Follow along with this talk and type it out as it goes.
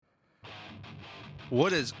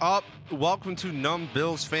What is up? Welcome to Numb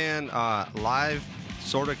Bills Fan live,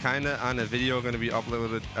 sort of, kind of, on a video going to be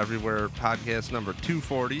uploaded everywhere. Podcast number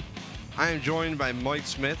 240. I am joined by Mike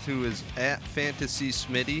Smith, who is at Fantasy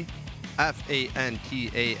Smitty,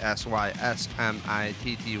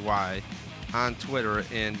 FANTASYSMITTY on Twitter.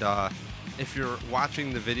 And if you're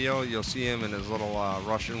watching the video, you'll see him in his little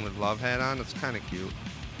Russian with love hat on. It's kind of cute.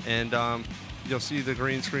 And you'll see the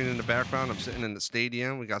green screen in the background. I'm sitting in the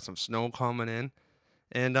stadium. We got some snow coming in.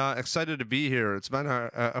 And excited to be here. It's been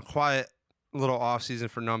a quiet little off season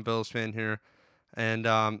for Numb Bills fan here. And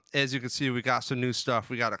as you can see, we got some new stuff.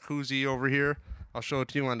 We got a koozie over here. I'll show it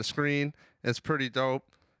to you on the screen. It's pretty dope.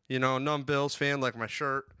 You know, Numb Bills fan, like my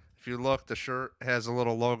shirt. If you look, the shirt has a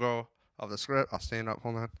little logo of the script. I'll stand up.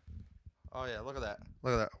 Hold on. Oh, yeah. Look at that.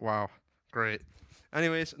 Look at that. Wow. Great.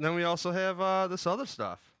 Anyways, then we also have this other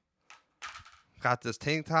stuff. Got this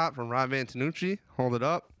tank top from Rob Antonucci. Hold it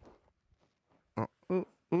up. Oh, ooh,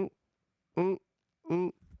 ooh, ooh,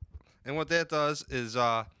 ooh. And what that does is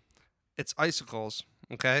it's icicles,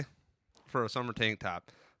 okay, for a summer tank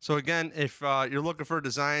top. So again, if you're looking for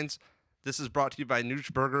designs, this is brought to you by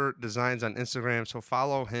Noochburger Designs on Instagram. So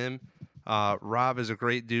follow him. Rob is a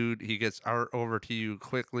great dude. He gets art over to you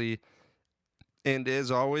quickly. And as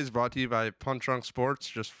always, brought to you by Punch Drunk Sports,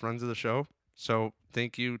 just friends of the show. So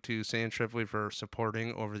thank you to Sam Tripoli for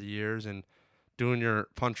supporting over the years and doing your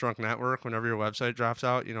Punch Drunk Network whenever your website drops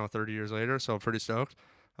out, 30 years later. So pretty stoked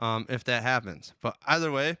if that happens. But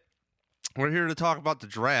either way, we're here to talk about the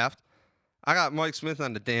draft. I got Mike Smith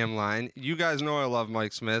on the damn line. You guys know I love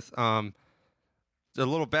Mike Smith. A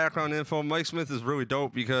little background info. Mike Smith is really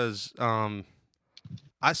dope because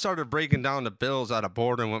I started breaking down the Bills out of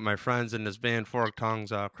boredom with my friends in this band, Fork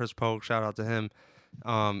Tongues. Chris Polk, shout out to him.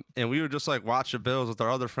 And we would just like watch the Bills with our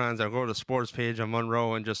other friends. I'd go to the sports page on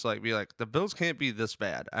Monroe and just like be like, the Bills can't be this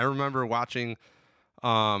bad. I remember watching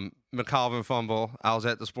McColvin fumble. I was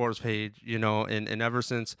at the sports page, and ever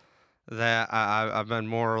since that, I've been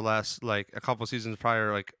more or less like a couple seasons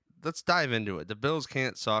prior, like, let's dive into it. The Bills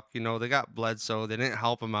can't suck. They got Bledsoe. They didn't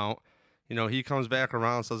help him out. He comes back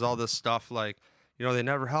around, says all this stuff like, they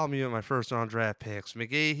never helped me with my first round draft picks.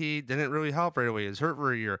 McGahee didn't really help right away. He was hurt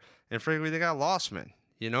for a year. And frankly, they got Lossman,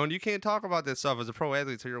 and you can't talk about that stuff as a pro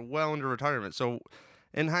athlete until you're well into retirement. So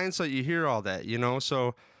in hindsight, you hear all that,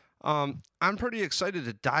 So I'm pretty excited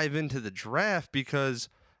to dive into the draft because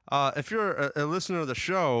if you're a listener of the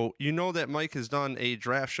show, you know that Mike has done a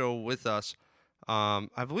draft show with us.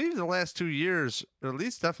 I believe the last 2 years, or at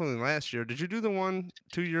least definitely last year. Did you do the one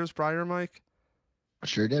 2 years prior, Mike? I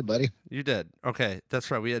sure did, buddy. You did. Okay, that's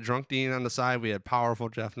right. We had Drunk Dean on the side. We had Powerful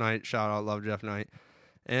Jeff Knight. Shout out, love Jeff Knight.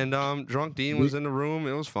 And Drunk Dean We was in the room.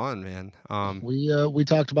 It was fun, man. we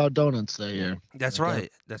talked about donuts that year. That's It got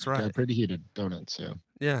right. That's it right. got pretty heated. Donuts, yeah.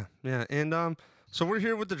 Yeah, yeah. And so we're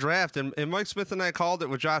here with the draft, and Mike Smith and I called it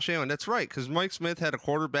with Josh Allen. That's right, because Mike Smith had a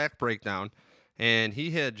quarterback breakdown, and he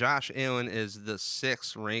had Josh Allen as the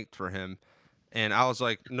 6th ranked for him. And I was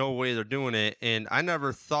like, no way they're doing it. And I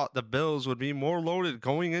never thought the Bills would be more loaded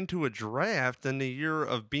going into a draft than the year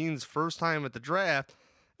of Bean's first time at the draft.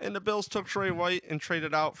 And the Bills took Trey White and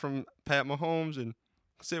traded out from Pat Mahomes. And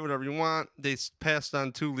say whatever you want, they passed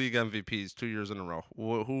on 2 league MVPs 2 years in a row.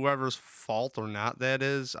 Whoever's fault or not that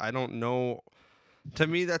is, I don't know. To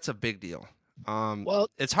me, that's a big deal. Well,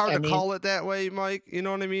 It's hard I to mean, call it that way, Mike. You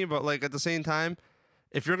know what I mean? But like at the same time,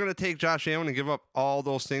 if you're going to take Josh Allen and give up all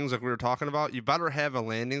those things like we were talking about, you better have a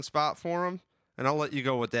landing spot for him. And I'll let you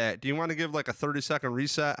go with that. Do you want to give like a 30-second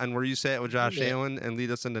reset on where you sat with Josh yeah, Allen and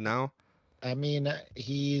lead us into now?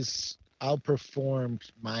 he's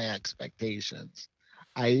outperformed my expectations.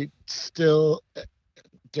 I still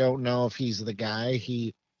don't know if he's the guy.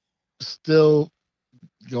 He still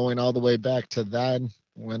going all the way back to then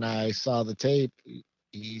when I saw the tape.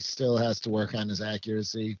 He still has to work on his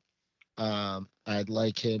accuracy. I'd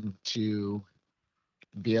like him to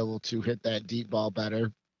be able to hit that deep ball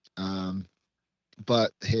better. Um,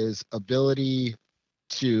 but his ability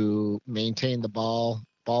to maintain the ball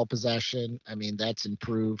possession, I mean, that's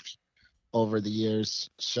improved over the years.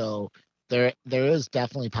 So there is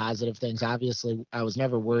definitely positive things. Obviously, I was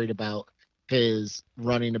never worried about his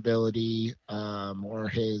running ability or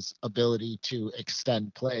his ability to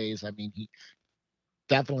extend plays. I mean, he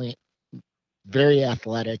definitely very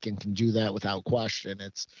athletic and can do that without question.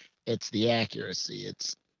 It's the accuracy.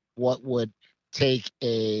 It's what would take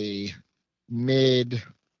a mid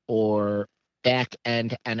or back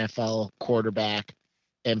end NFL quarterback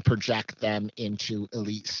and project them into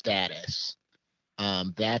elite status.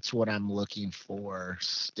 That's what I'm looking for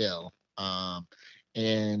still.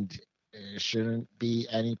 And it shouldn't be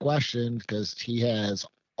any question because he has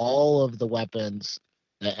all of the weapons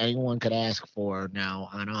that anyone could ask for now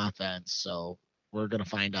on offense. So we're gonna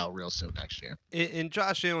find out real soon next year. In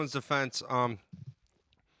Josh Allen's defense, I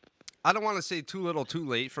don't want to say too little, too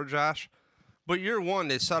late for Josh, but year one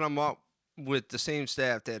they set him up with the same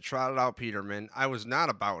staff that trotted out Peterman. I was not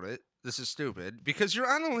about it. This is stupid because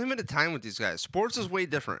you're on a limited time with these guys. Sports is way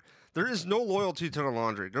different. There is no loyalty to the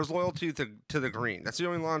laundry. There's loyalty to the green. That's the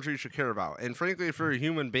only laundry you should care about. And frankly, if you're a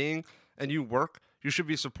human being and you work, you should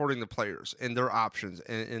be supporting the players and their options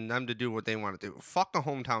and them to do what they want to do. Fuck a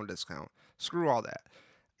hometown discount. Screw all that.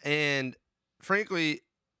 And frankly,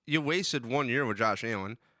 you wasted 1 year with Josh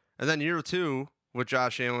Allen. And then year two with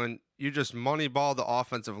Josh Allen, you just moneyball the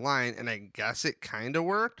offensive line, and I guess it kind of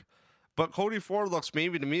worked. But Cody Ford looks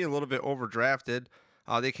maybe to me a little bit overdrafted.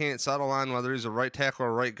 They can't settle on whether he's a right tackle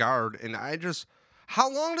or right guard. And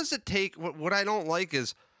how long does it take? What I don't like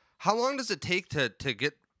is how long does it take to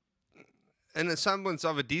get an semblance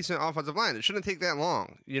of a decent offensive line? It shouldn't take that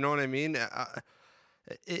long. You know what I mean?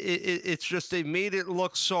 It's just they made it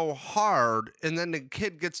look so hard, and then the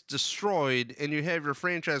kid gets destroyed, and you have your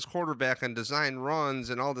franchise quarterback and design runs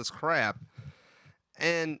and all this crap.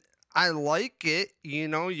 And I like it, you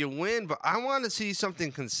win, but I want to see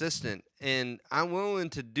something consistent, and I'm willing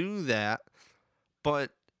to do that.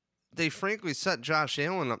 But they frankly set Josh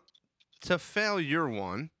Allen up to fail year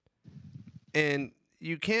one, and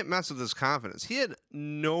you can't mess with his confidence. He had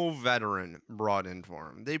no veteran brought in for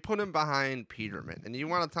him. They put him behind Peterman, and you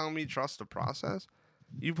want to tell me trust the process?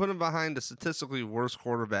 You put him behind the statistically worst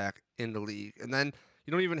quarterback in the league, and then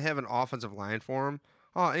you don't even have an offensive line for him.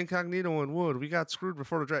 Oh, Incognito and Wood, we got screwed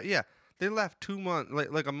before the draft. Yeah, they left 2 months,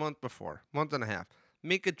 like a month before, month and a half.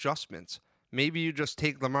 Make adjustments. Maybe you just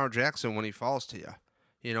take Lamar Jackson when he falls to you.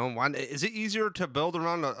 Is it easier to build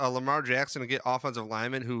around a Lamar Jackson and get offensive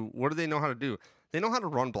linemen who, what do they know how to do? They know how to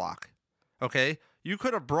run block. Okay? You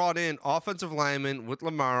could have brought in offensive linemen with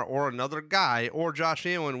Lamar or another guy or Josh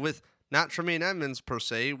Allen with not Tremaine Edmonds per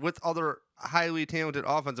se, with other highly talented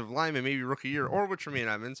offensive linemen, maybe rookie year, or with Tremaine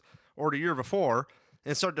Edmonds or the year before,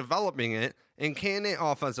 and start developing it. And can that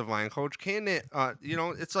offensive line coach,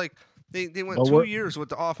 it's like they went 2 years with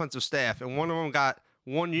the offensive staff, and one of them got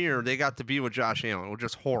 1 year they got to be with Josh Allen, which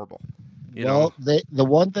is horrible. The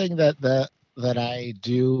one thing that I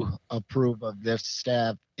do approve of this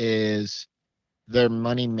staff is their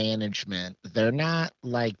money management. They're not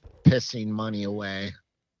like pissing money away.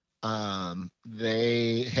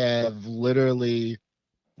 They have literally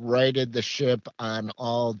righted the ship on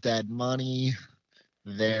all dead money.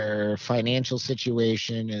 Their financial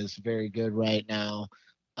situation is very good right now.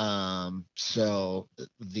 So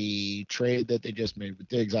the trade that they just made with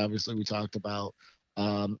Diggs, obviously we talked about.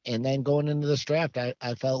 And then going into this draft,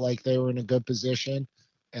 I felt like they were in a good position.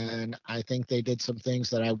 And I think they did some things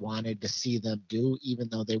that I wanted to see them do, even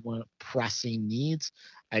though they weren't pressing needs.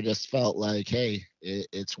 I just felt like, hey,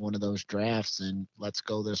 it's one of those drafts and let's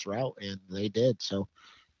go this route. And they did. So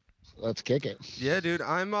let's kick it. Yeah, dude.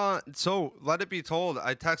 So let it be told,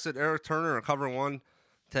 I texted Eric Turner at Cover One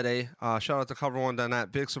today. Shout out to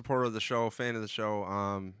Cover1.net. Big supporter of the show, fan of the show.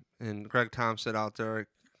 And Greg Thompson out there.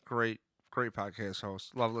 Great podcast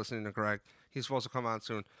host. Love listening to Greg. He's supposed to come on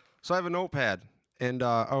soon. So I have a notepad. And,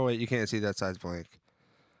 oh, wait, you can't see that side's blank.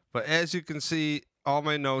 But as you can see, all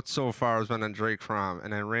my notes so far has been on Drake Fromm,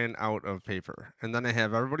 and I ran out of paper. And then I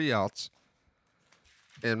have everybody else.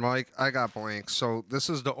 And, Mike, I got blanks. So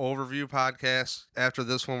this is the overview podcast. After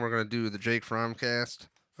this one, we're going to do the Jake Fromm cast,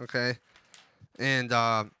 okay? And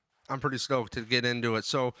I'm pretty stoked to get into it.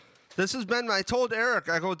 So this has been, I told Eric,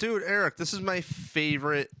 I go, dude, Eric, this is my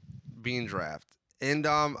favorite Bean draft. And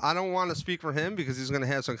I don't want to speak for him because he's going to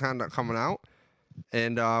have some content coming out.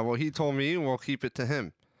 And what he told me, we'll keep it to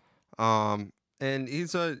him. And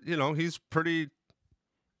he's he's pretty,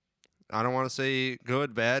 I don't want to say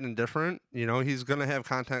good, bad, and different. He's going to have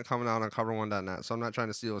content coming out on Cover1.net. So I'm not trying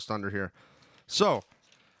to steal his thunder here. So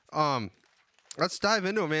let's dive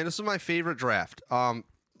into it, man. This is my favorite draft.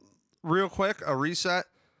 Real quick, a reset.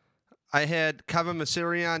 I had Kevin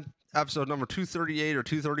Masiri on episode number 238 or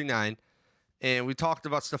 239. And we talked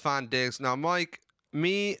about Stephon Diggs. Now, Mike,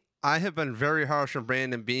 I have been very harsh on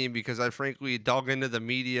Brandon Beane because I frankly dug into the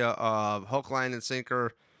media of hook, line, and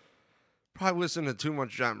sinker. Probably listened to too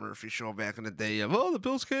much John Murphy show back in the day of, the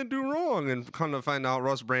Bills can't do wrong. And come to find out,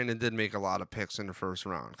 Russ Brandon did make a lot of picks in the first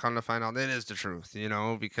round. Come to find out, that is the truth,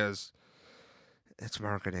 because it's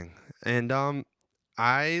marketing. And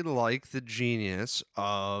I like the genius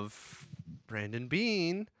of Brandon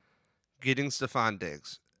Beane getting Stephon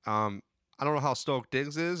Diggs. I don't know how stoked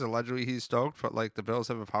Diggs is. Allegedly, he's stoked, but the Bills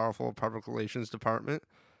have a powerful public relations department.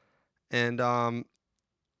 And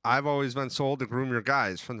I've always been sold to groom your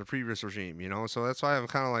guys from the previous regime, So that's why I'm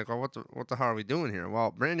kind of like, well, what the hell are we doing here?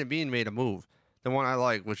 Well, Brandon Beane made a move, the one I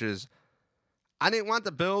like, which is I didn't want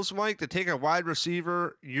the Bills, Mike, to take a wide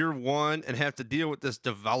receiver year one and have to deal with this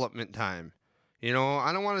development time. I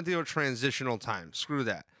don't want to deal with transitional time. Screw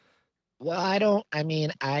that. Well,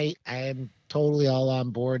 I am totally all on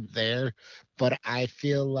board there, but I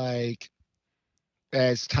feel like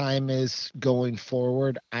as time is going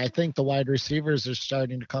forward, I think the wide receivers are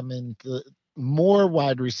starting to come in. More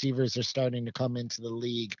wide receivers are starting to come into the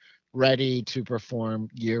league ready to perform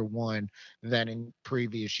year one than in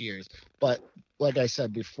previous years. But like I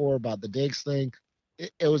said before about the Diggs thing,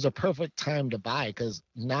 it was a perfect time to buy because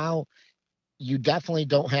now you definitely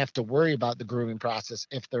don't have to worry about the grooming process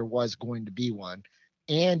if there was going to be one.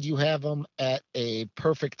 And you have him at a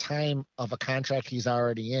perfect time of a contract he's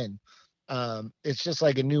already in. It's just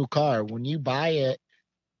like a new car. When you buy it,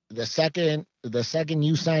 the second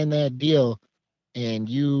you sign that deal and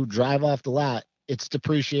you drive off the lot, it's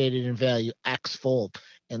depreciated in value X fold.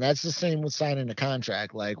 And that's the same with signing a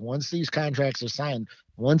contract. Like once these contracts are signed,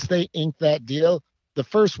 once they ink that deal, the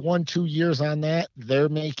first 1-2 years on that, they're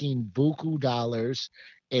making buku dollars.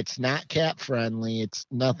 It's not cap friendly. It's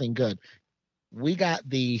nothing good. We got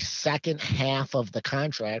the second half of the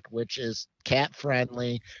contract, which is cap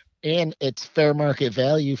friendly and it's fair market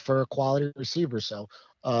value for a quality receiver. So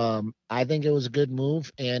I think it was a good move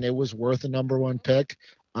and it was worth a number one pick.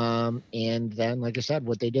 And then, like I said,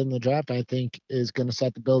 what they did in the draft, I think, is going to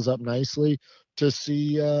set the Bills up nicely to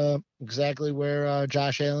see exactly where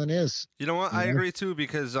Josh Allen is. You know what? You I know? agree too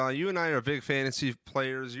because you and I are big fantasy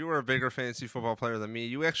players. You are a bigger fantasy football player than me.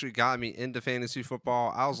 You actually got me into fantasy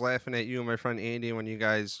football. I was laughing at you and my friend Andy when you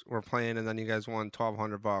guys were playing, and then you guys won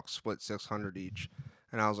 $1,200, split 600 each,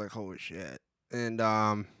 and I was like, holy shit! And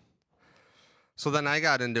so then I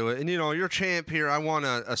got into it, and you're champ here. I won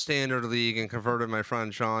a standard league and converted my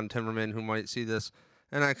friend Sean Timmerman, who might see this,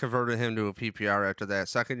 and I converted him to a PPR after that.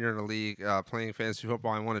 Second year in the league, playing fantasy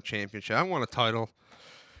football, I won a championship. I won a title.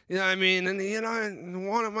 You know what I mean? And, I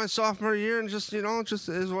won it my sophomore year, and just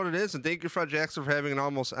is what it is. And thank you, Fred Jackson, for having an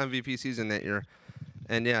almost MVP season that year.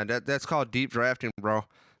 And, yeah, that's called deep drafting, bro.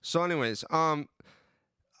 So, anyways,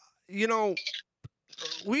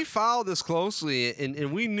 we followed this closely,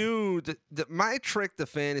 and we knew that my trick to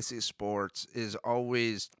fantasy sports is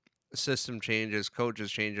always system changes,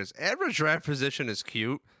 coaches changes. Average draft position is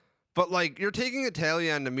cute, but, like, you're taking a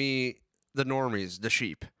tally on to me, the normies, the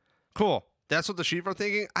sheep. Cool. That's what the sheep are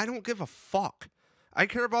thinking. I don't give a fuck. I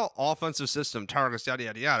care about offensive system, targets, yada,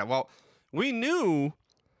 yada, yada. Well, we knew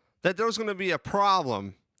that there was going to be a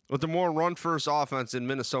problem with the more run-first offense in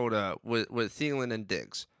Minnesota with Thielen and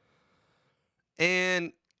Diggs.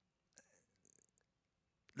 And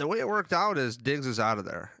the way it worked out is Diggs is out of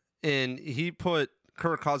there. And he put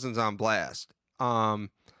Kirk Cousins on blast. At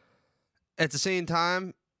the same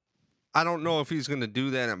time, I don't know if he's going to do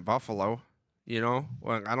that in Buffalo. I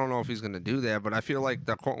don't know if he's going to do that, but I feel like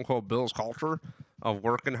the quote-unquote Bills culture of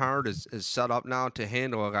working hard is set up now to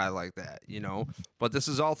handle a guy like that, But this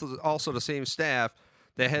is also the same staff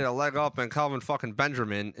that had a leg up on Calvin fucking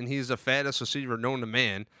Benjamin, and he's the fattest receiver known to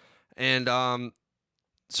man. And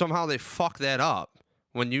somehow they fucked that up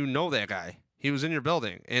when you know that guy. He was in your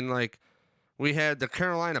building. And, like, we had the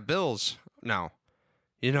Carolina Bills now,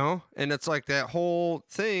 And it's like that whole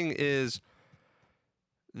thing is...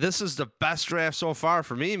 This is the best draft so far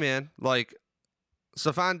for me, man. Like,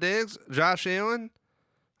 Stefon Diggs, Josh Allen.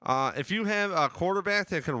 If you have a quarterback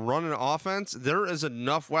that can run an offense, there is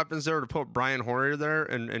enough weapons there to put Brian Hoyer there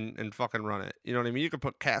and fucking run it. You know what I mean? You can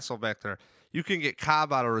put Castle back there. You can get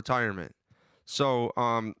Cobb out of retirement. So,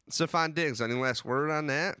 Stefon Diggs, any last word on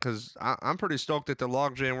that? Because I'm pretty stoked that the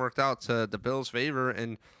logjam worked out to the Bills' favor.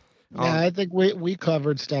 And yeah, I think we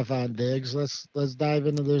covered Stefon Diggs. Let's dive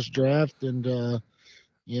into this draft and.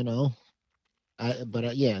 Yeah,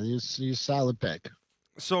 he's a solid pick.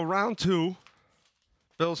 So round 2,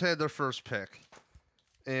 Bills had their first pick.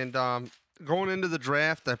 And going into the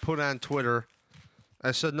draft, I put on Twitter,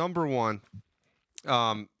 I said number 1,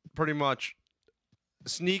 pretty much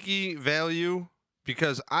sneaky value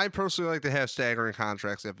because I personally like to have staggering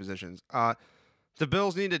contracts at positions. The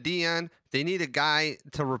Bills need a DN. They need a guy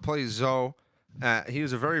to replace Zoe. He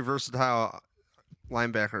was a very versatile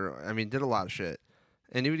linebacker. I mean, did a lot of shit.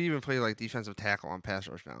 And he would even play like defensive tackle on pass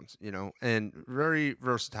rush downs, and very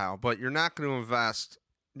versatile. But you're not going to invest.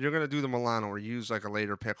 You're going to do the Milano or use like a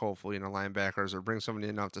later pick, hopefully, linebackers or bring somebody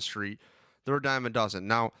in off the street. They're a dime a dozen.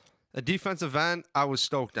 Now, a defensive end, I was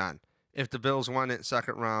stoked on if the Bills won it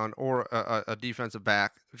second round or a defensive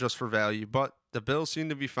back just for value. But the Bills seem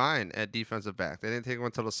to be fine at defensive back. They didn't take one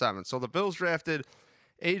until the 7th. So the Bills drafted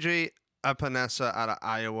AJ Epinesa out of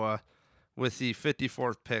Iowa with the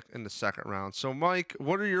 54th pick in the second round. So, Mike,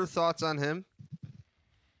 what are your thoughts on him?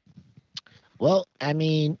 Well, I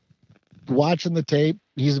mean, watching the tape,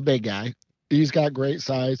 he's a big guy. He's got great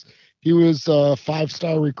size. He was a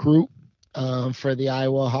 5-star recruit for the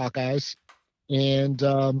Iowa Hawkeyes.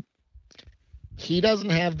 And he doesn't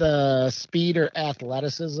have the speed or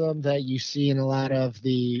athleticism that you see in a lot of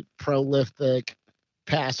the prolific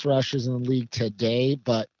pass rushers in the league today,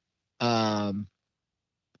 but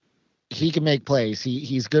he can make plays.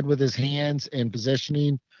 He's good with his hands and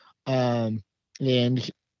positioning.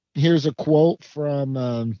 And here's a quote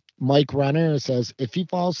from Mike Renner. It says, if he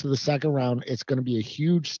falls to the second round, it's going to be a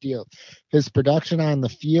huge steal. His production on the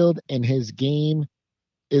field and his game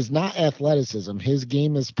is not athleticism. His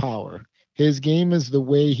game is power. His game is the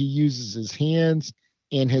way he uses his hands,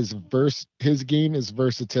 and his game is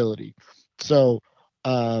versatility. So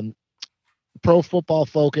Pro Football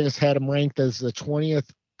Focus had him ranked as the 20th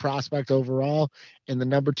prospect overall and the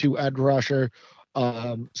number 2 edge rusher.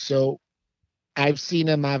 So I've seen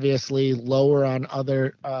him obviously lower on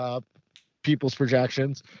other people's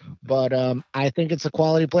projections, but I think it's a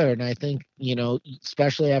quality player. And I think,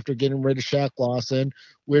 especially after getting rid of Shaq Lawson,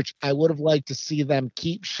 which I would have liked to see them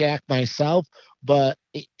keep Shaq myself, but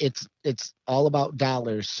it's all about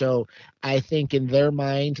dollars. So I think in their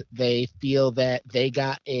mind, they feel that they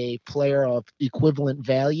got a player of equivalent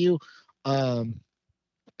value.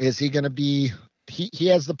 Is he going to be he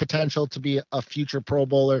has the potential to be a future Pro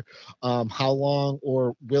Bowler. How long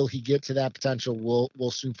or will he get to that potential?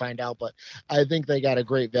 We'll soon find out. But I think they got a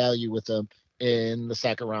great value with him in the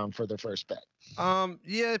second round for their first pick.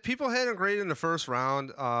 Yeah, people had him great in the first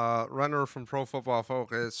round. Runner from Pro Football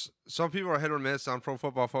Focus. Some people are hit or miss on Pro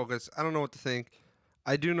Football Focus. I don't know what to think.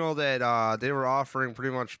 I do know that they were offering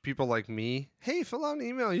pretty much people like me, hey, fill out an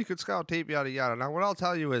email. You could scout tape, yada, yada. Now, what I'll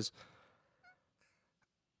tell you is,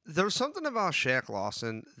 there's something about Shaq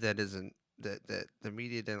Lawson that the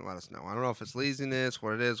media didn't let us know. I don't know if it's laziness,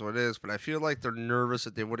 what it is, but I feel like they're nervous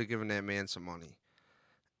that they would have given that man some money.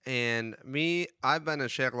 And me, I've been in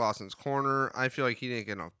Shaq Lawson's corner. I feel like he didn't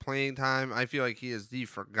get enough playing time. I feel like he is the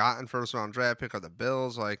forgotten first-round draft pick of the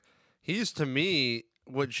Bills. Like, he's, to me,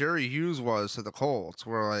 what Jerry Hughes was to the Colts,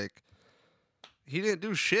 where, like, he didn't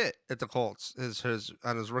do shit at the Colts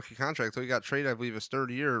on his rookie contract. So he got traded, I believe, his third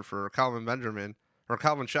year for Calvin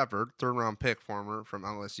Shepard, third-round pick former from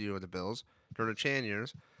LSU of the Bills during the Chan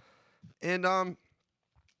years. And,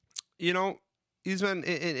 he's been,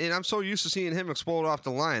 and I'm so used to seeing him explode off the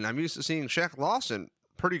line. I'm used to seeing Shaq Lawson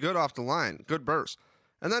pretty good off the line, good burst.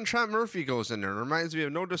 And then Trent Murphy goes in there. It reminds me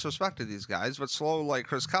of, no disrespect to these guys, but slow like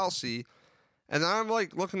Chris Kelsey. And then I'm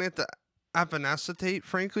like looking at the Epinesa tape,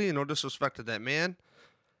 frankly, and no disrespect to that man.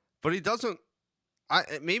 But he doesn't.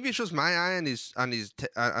 Maybe it's just my eye on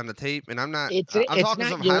the tape, and I'm not. I'm talking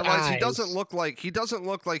some highlights. Eyes. He doesn't look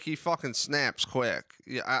like he fucking snaps quick.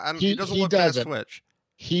 Yeah, he doesn't look fast twitch.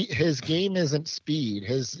 His game isn't speed.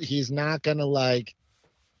 He's not gonna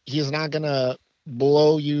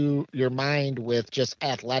blow your mind with just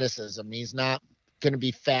athleticism. He's not gonna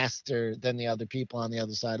be faster than the other people on the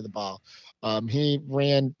other side of the ball. He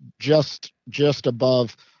ran just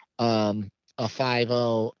above a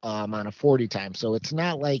 5.0 on a 40 time, so it's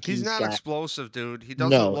not like he's not explosive, dude. He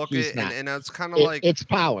doesn't look it, and it's kind of like it's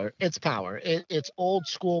power. It's power. It's old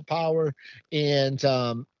school power, and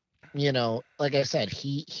like I said,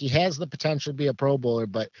 he has the potential to be a Pro Bowler,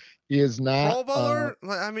 but he is not Pro Bowler.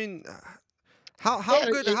 I mean,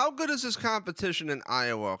 how good is his competition in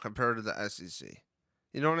Iowa compared to the SEC?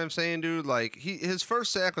 You know what I'm saying, dude? Like his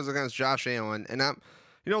first sack was against Josh Allen, and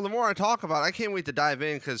the more I talk about it, I can't wait to dive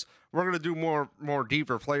in because we're going to do more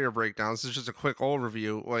deeper player breakdowns. This is just a quick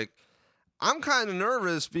overview. Like, I'm kind of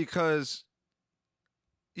nervous because,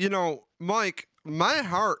 Mike, my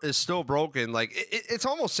heart is still broken. Like, it's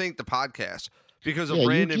almost sank the podcast because of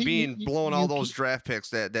Brandon Beane blowing all those draft picks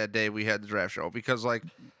that day we had the draft show. Because, like,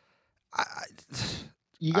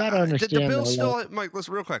 you got to understand. The Bills still, Mike,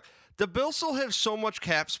 listen real quick. The Bills still have so much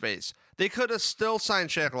cap space. They could have still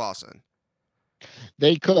signed Shaq Lawson.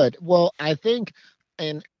 They could. Well, I think,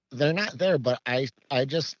 and they're not there, but I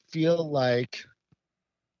just feel like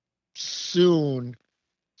sooner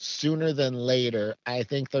than later, I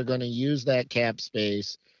think they're going to use that cap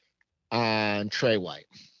space on Trey White.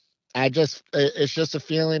 It's just a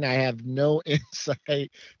feeling. I have no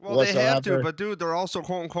insight. Well, whatsoever. They have to, but dude, they're also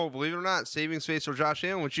quote unquote, believe it or not, saving space for Josh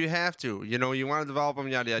Allen, which you have to. You want to develop him,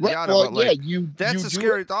 yada yada yada. Well, but that's a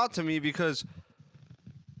scary thought to me because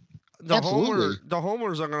the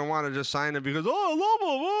homers are going to want to just sign it because, I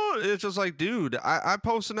love him. It's just like, dude, I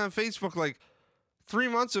posted on Facebook like 3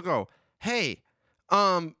 months ago, hey,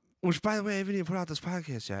 Which by the way, I haven't even put out this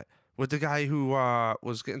podcast yet with the guy who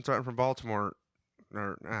was getting threatened from Baltimore,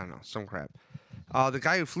 or I don't know, some crap. The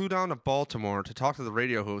guy who flew down to Baltimore to talk to the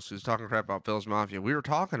radio host who's talking crap about Bills Mafia. We were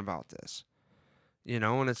talking about this,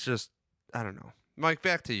 and it's just, I don't know. Mike,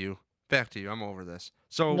 back to you. Back to you. I'm over this.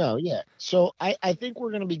 So No, yeah. So I think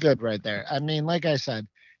we're gonna be good right there. I mean, like I said,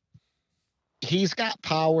 he's got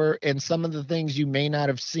power, and some of the things you may not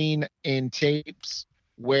have seen in tapes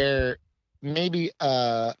where maybe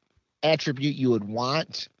attribute you would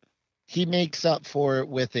want, he makes up for it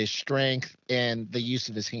with his strength and the use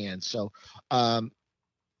of his hands. So um,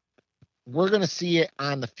 we're going to see it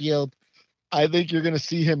on the field. I think you're going to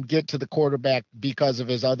see him get to the quarterback because of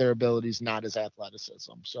his other abilities, not his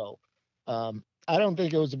athleticism. So I don't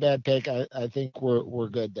think it was a bad pick. I think we're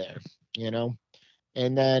good there, you know.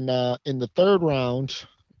 And then in the third round,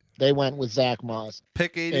 they went with Zach Moss.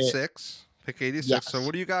 Pick 86. Pick 86. Yes. So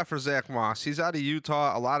what do you got for Zach Moss? He's out of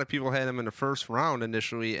Utah. A lot of people had him in the first round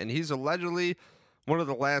initially, and he's allegedly one of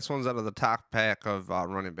the last ones out of the top pack of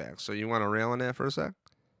running backs. So you want to rail on that for a sec?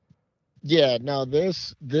 Yeah, no,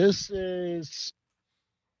 this is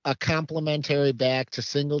a complimentary back to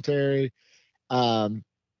Singletary.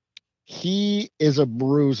 He is a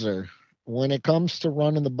bruiser. When it comes to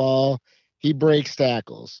running the ball, he breaks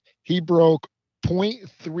tackles. He broke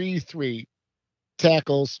 0.33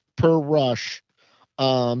 tackles per rush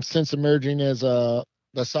since emerging as the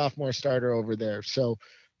sophomore starter over there. So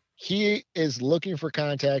he is looking for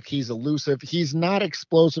contact. He's elusive. He's not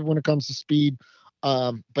explosive when it comes to speed,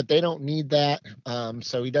 but they don't need that.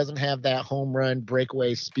 So he doesn't have that home run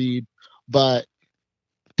breakaway speed. But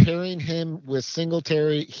pairing him with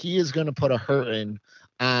Singletary, he is going to put a hurting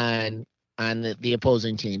on the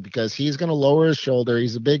opposing team because he's going to lower his shoulder.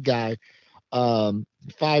 He's a big guy.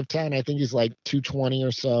 5'10", I think he's like 220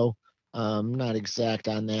 or so. Not exact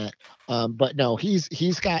on that. But no,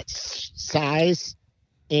 he's got size,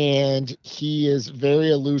 and he is very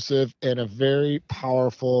elusive and a very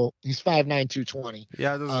powerful. He's 5'9", 220.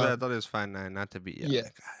 Yeah, I thought it was 5'9", not to be Yeah,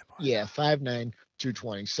 that guy. yeah, 5'9",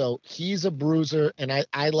 220. So he's a bruiser, and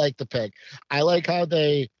I like the pick. I like how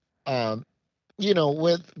they,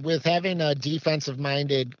 with having a defensive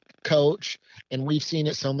minded coach, and we've seen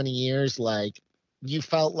it so many years, like you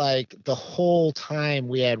felt like the whole time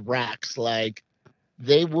we had Rex, like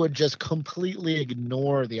they would just completely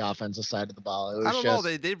ignore the offensive side of the ball. It was I don't know.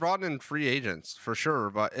 They brought in free agents for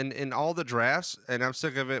sure, but in all the drafts, and I'm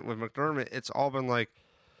sick of it with McDermott, it's all been like,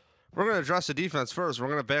 we're going to address the defense first. We're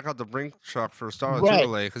going to back out the brink truck for Star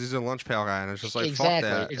Turile because he's a lunch pail guy, and it's just like, fuck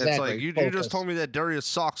that. It's like, you just told me that Darius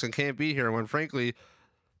sucks and can't be here when, frankly,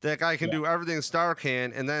 that guy can do everything Star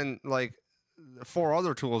can, and then, like, 4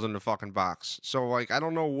 other tools in the fucking box. So, like, I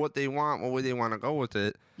don't know what they want, what way they want to go with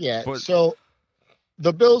it. Yeah, but so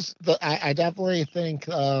the Bills, I definitely think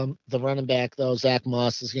the running back, though, Zach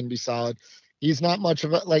Moss, is going to be solid. He's not much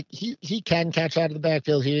of a, like, he can catch out of the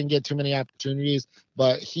backfield. He didn't get too many opportunities,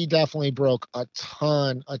 but he definitely broke a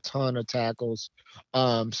ton of tackles.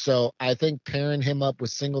 So I think pairing him up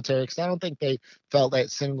with Singletary, because I don't think they felt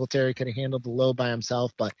that Singletary could have handled the load by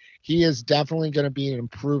himself, but he is definitely going to be an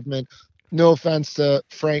improvement. No offense to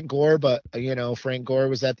Frank Gore, but Frank Gore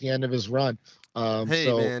was at the end of his run.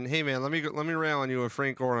 Hey man, let me rail on you with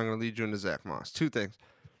Frank Gore. I'm going to lead you into Zach Moss. 2 things.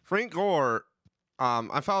 Frank Gore,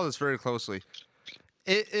 I follow this very closely.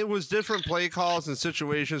 It was different play calls and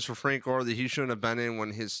situations for Frank Gore that he shouldn't have been in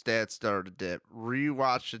when his stats started to dip.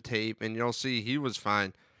 Rewatch the tape and you'll see he was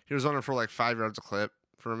fine. He was running for like 5 yards a clip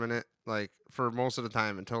for a minute, like for most of the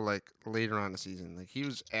time until like later on in the season. Like he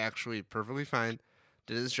was actually perfectly fine,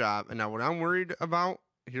 did his job. And now what I'm worried about,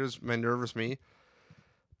 here's my nervous me.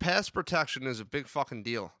 Pass protection is a big fucking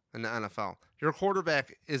deal in the NFL. Your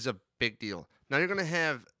quarterback is a big deal. Now you're going to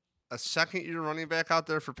have a second-year running back out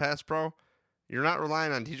there for pass pro. You're not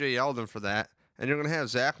relying on TJ Yeldon for that. And you're going to have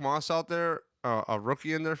Zach Moss out there, a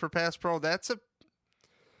rookie in there for pass pro. I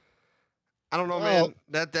don't know, man.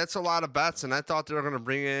 That's a lot of bets, and I thought they were going to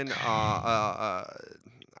bring in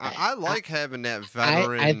I like having that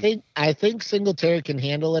veteran. I think Singletary can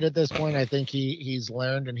handle it at this point. I think he's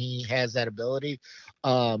learned and he has that ability.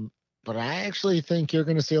 But I actually think you're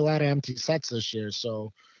going to see a lot of empty sets this year.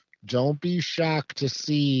 So don't be shocked to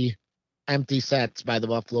see empty sets by the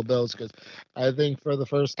Buffalo Bills, because I think for the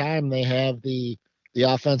first time they have the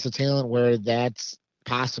offensive talent where that's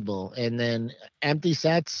possible. And then empty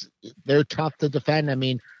sets, they're tough to defend. I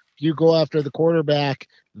mean, if you go after the quarterback,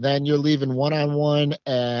 then you're leaving one-on-one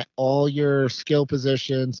at all your skill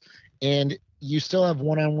positions, and you still have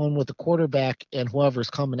one-on-one with the quarterback and whoever's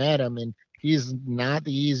coming at him, and he's not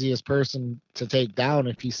the easiest person to take down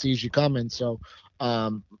if he sees you coming. So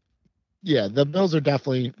Yeah, the Bills are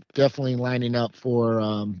definitely lining up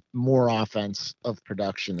for more offense of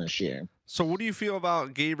production this year. So, what do you feel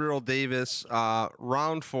about Gabriel Davis,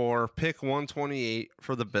 round 4, pick 128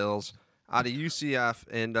 for the Bills out of UCF,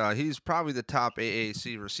 and he's probably the top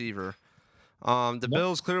AAC receiver. The Nope.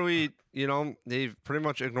 Bills clearly, they've pretty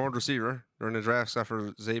much ignored receiver during the draft except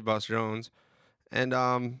for Zay Bus Jones. And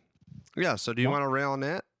yeah, so do you No, want to rail on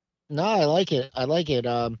that? no, I like it. I like it.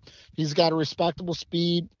 He's got a respectable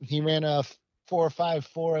speed. He ran a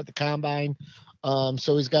 4.54 at the combine.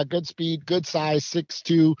 So he's got good speed, good size,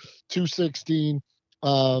 6'2", 216.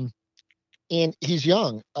 Um, and he's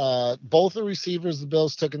young. Both the receivers the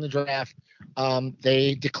Bills took in the draft,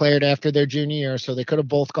 they declared after their junior year, so they could have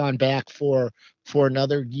both gone back for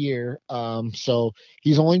another year. So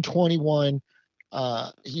he's only 21.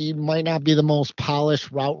 He might not be the most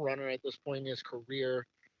polished route runner at this point in his career,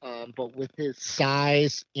 but with his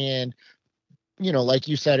size and like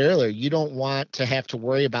you said earlier, you don't want to have to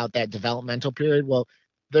worry about that developmental period. Well,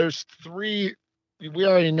 there's three. We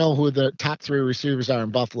already know who the top three receivers are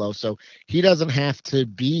in Buffalo, so he doesn't have to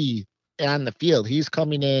be on the field. He's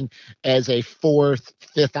coming in as a fourth,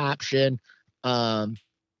 fifth option, um,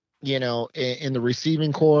 in the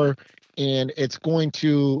receiving core, and it's going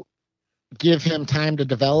to give him time to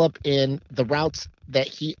develop in the routes that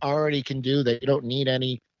he already can do. They don't need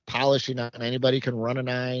any polishing on. Anybody can run a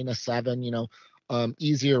 9, a 7,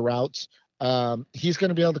 easier routes. He's going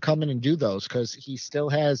to be able to come in and do those because he still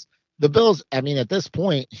has the Bills. I mean, at this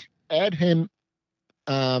point, add him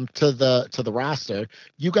to the roster.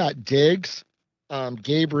 You got Diggs,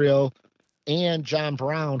 Gabriel, and John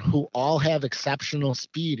Brown, who all have exceptional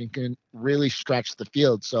speed and can really stretch the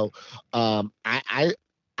field. So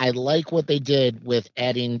I like what they did with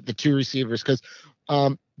adding the two receivers because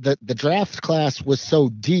the draft class was so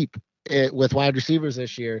deep with wide receivers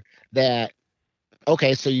this year that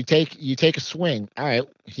okay, so you take a swing. All right,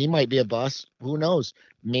 he might be a bust. Who knows?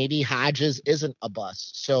 Maybe Hodges isn't a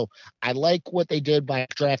bust. So I like what they did by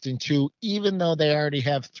drafting two, even though they already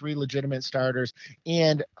have three legitimate starters.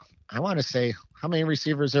 And I want to say, how many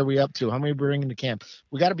receivers are we up to? How many bringing to camp?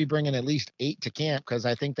 We got to be bringing at least 8 to camp because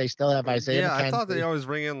I think they still have Isaiah Yeah, I thought they McKenzie. always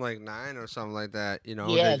bring in like 9 or something like that. They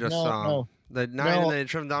Yeah, just no, no, the 9 and no. they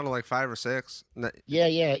trim down to like 5 or 6. Yeah,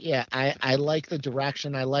 yeah, yeah. I like the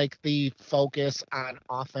direction. I like the focus on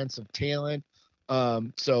offensive talent.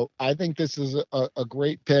 So I think this is a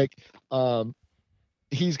great pick. Um,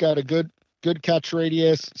 he's got a good catch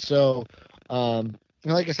radius. So,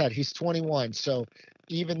 like I said, he's 21. So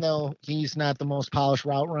even though he's not the most polished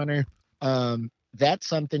route runner, that's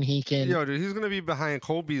something he can Yo, dude, he's gonna be behind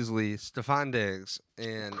Cole Beasley, Stephon Diggs,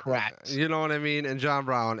 and correct. you know what I mean, and John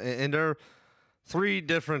Brown, and they're three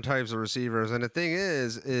different types of receivers. And the thing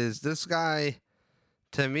is this guy,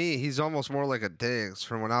 to me, he's almost more like a Diggs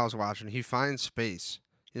from when I was watching. He finds space.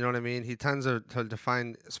 You know what I mean? He tends to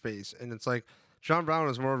find space, and it's like John Brown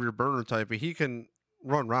is more of your burner type, but he can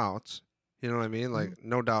run routes. You know what I mean? Mhm. Like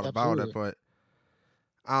no doubt about it. Absolutely. But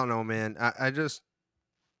I don't know, man.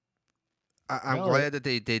 I'm No, glad that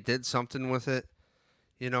they did something with it.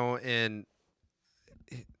 And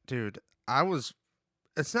dude, I was.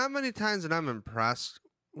 It's not many times that I'm impressed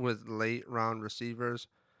with late round receivers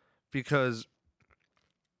because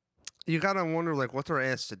you gotta wonder like what they're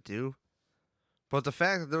asked to do. But the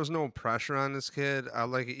fact that there was no pressure on this kid, I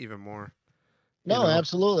like it even more. You no, know?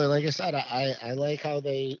 absolutely. Like I said, I like how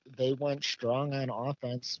they went strong on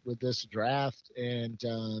offense with this draft, and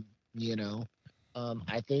you know,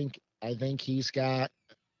 I think he's got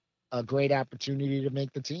a great opportunity to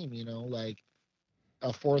make the team. Like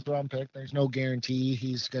a fourth round pick. There's no guarantee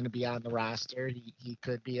he's going to be on the roster. He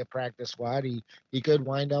could be a practice squad. He could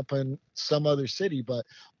wind up in some other city, but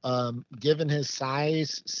given his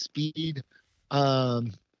size, speed,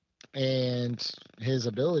 um, and his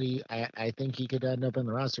ability, I think he could end up in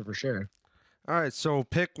the roster for sure. All right, so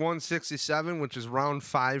pick 167, which is round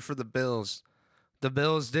 5 for the Bills. The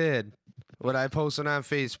Bills did what I posted on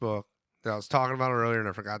Facebook that I was talking about earlier, and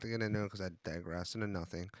I forgot to get into it because I digressed into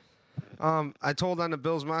nothing. I told on the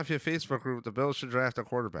Bills Mafia Facebook group the Bills should draft a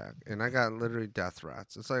quarterback, and I got literally death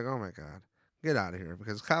threats. It's like, oh my god, get out of here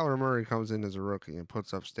because Kyler Murray comes in as a rookie and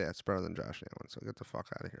puts up stats better than Josh Allen. So get the fuck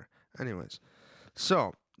out of here. Anyways,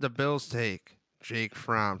 so the Bills take Jake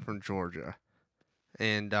Fromm from Georgia,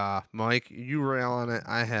 and Mike, you rail on it.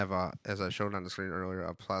 I have, as I showed on the screen earlier,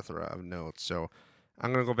 a plethora of notes. So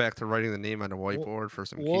I'm gonna go back to writing the name on the Well, whiteboard for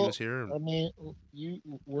some cues well, here. I mean, you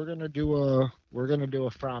we're gonna do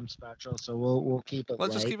a from special, so we'll keep it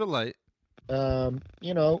Let's just light. keep it light.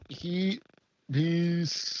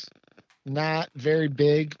 He's not very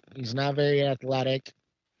big. He's not very athletic.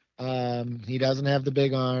 He doesn't have the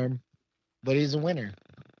big arm. but he's a winner.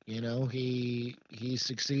 He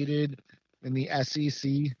succeeded in the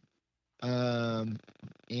SEC, um,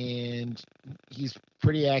 and he's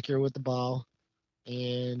pretty accurate with the ball.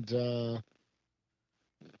 And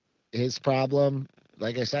his problem,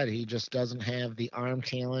 like I said, he just doesn't have the arm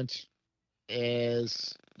talent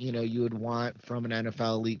as you would want from an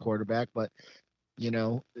NFL elite quarterback. But you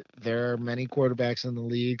know, there are many quarterbacks in the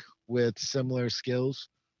league with similar skills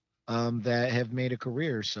that have made a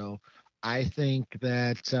career. So I think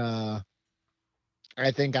that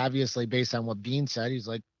I think obviously based on what Bean said, he's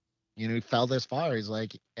like, he fell this far. He's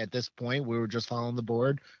like, at this point, we were just following the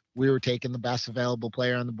board. We were taking the best available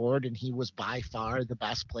player on the board, and he was by far the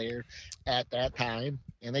best player at that time,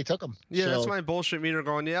 and they took him. Yeah, that's So my bullshit meter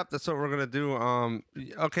going. Yep, that's what we're gonna do.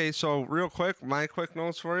 Okay, so real quick, my quick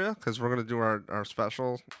notes for you, because we're gonna do our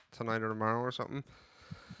special tonight or tomorrow or something.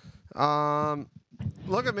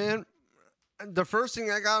 Look at man, the first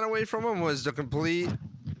thing I got away from him was the complete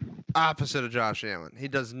opposite of Josh Allen. He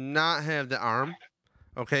does not have the arm.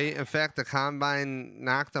 Okay, in fact, the combine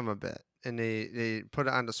knocked him a bit, and they put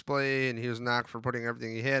it on display, and he was knocked for putting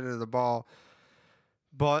everything he had into the ball.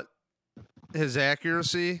 But his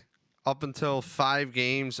accuracy up until 5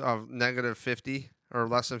 games of negative 50 or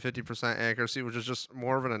less than 50% accuracy, which is just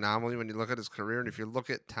more of an anomaly when you look at his career. And if you look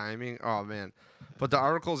at timing, oh man. But the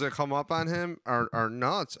articles that come up on him are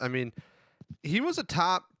nuts. I mean, he was a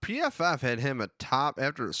top, PFF had him a top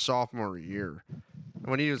after his sophomore year.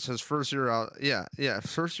 When he was his first year out,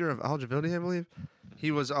 first year of eligibility, I believe. He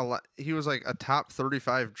was like a top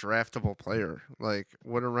 35 draftable player. Like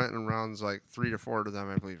would have went in rounds like 3 to 4 to them,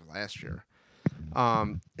 I believe, last year.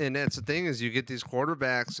 And that's the thing is you get these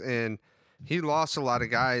quarterbacks, and he lost a lot of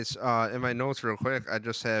guys. In my notes, real quick, I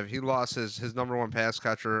just have he lost his number one pass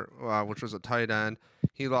catcher, which was a tight end.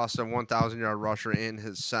 He lost a 1,000-yard rusher in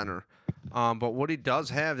his center. But what he does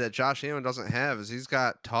have that Josh Allen doesn't have is he's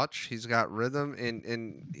got touch, he's got rhythm,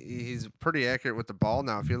 and he's pretty accurate with the ball.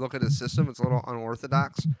 Now, if you look at his system, it's a little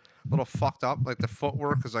unorthodox, a little fucked up. Like the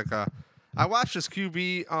footwork is like a. I watched this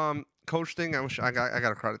QB coach thing. I got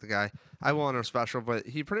to credit the guy. I will on a special, but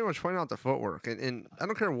he pretty much pointed out the footwork, and I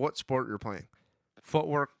don't care what sport you're playing.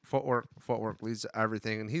 Footwork leads to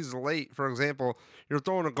everything. And he's late. For example, you're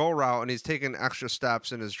throwing a go route and he's taking extra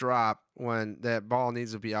steps in his drop when that ball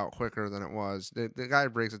needs to be out quicker than it was. The guy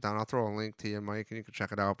breaks it down. I'll throw a link to you, Mike, and you can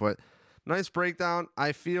check it out. But nice breakdown.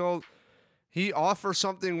 I feel he offers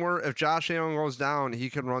something where if Josh Allen goes down,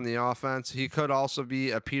 he can run the offense. He could also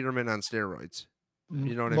be a Peterman on steroids.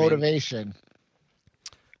 You know what motivation. I mean?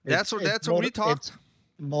 That's what we talked. It's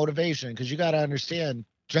motivation, because you got to understand,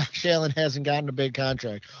 Josh Allen hasn't gotten a big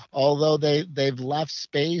contract, although they've left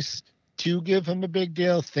space to give him a big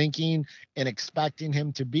deal, thinking and expecting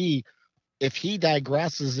him to be. If he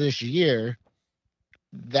digresses this year,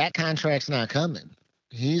 that contract's not coming.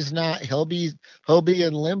 He's not. He'll be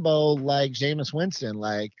in limbo like Jameis Winston.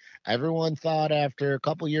 Like everyone thought after a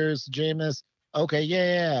couple years, Jameis, okay,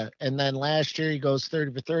 yeah, and then last year he goes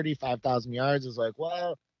 30 for 30, 5,000 yards. It's like,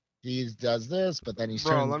 well, he does this, but then he's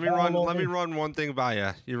let me run one thing by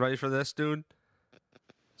you. You ready for this, dude?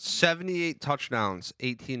 78 touchdowns,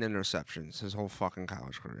 18 interceptions his whole fucking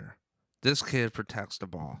college career. This kid protects the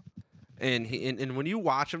ball. And and when you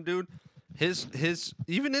watch him, dude, his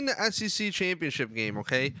even in the SEC championship game,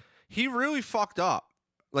 okay, he really fucked up.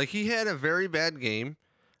 Like he had a very bad game.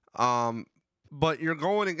 But you're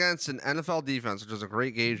going against an NFL defense, which is a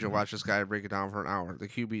great gauge to watch this guy break it down for an hour, the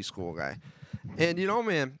QB school guy. And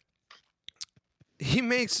man, he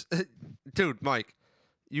makes, dude, Mike,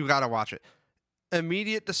 you got to watch it.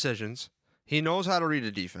 Immediate decisions. He knows how to read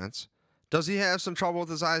a defense. Does he have some trouble with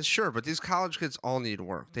his eyes? Sure, but these college kids all need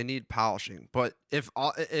work. They need polishing. But if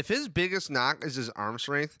his biggest knock is his arm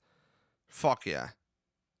strength, fuck yeah.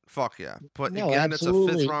 But No, again,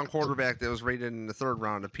 absolutely. It's a 5th round quarterback that was rated in the 3rd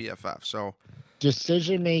round of PFF. So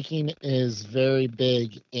decision making is very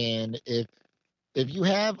big, and if you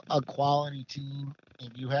have a quality team,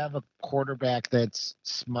 if you have a quarterback that's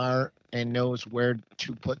smart and knows where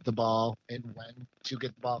to put the ball and when to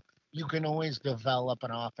get the ball, you can always develop an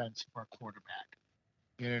offense for a quarterback.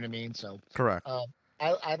 You know what I mean? So correct.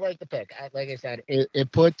 I like the pick. Like I said,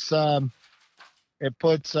 it puts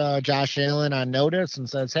Josh Allen on notice and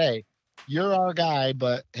says, hey, you're our guy,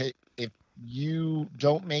 but hey, if you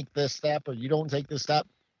don't make this step or you don't take this step,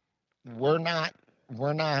 we're not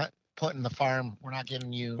putting the farm. We're not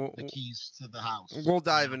giving you the keys to the house. We'll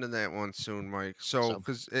dive into that one soon, Mike. So,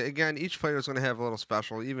 because again, each player is going to have a little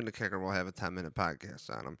special. Even the kicker will have a 10-minute podcast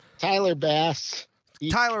on him. Tyler Bass,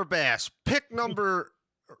 pick number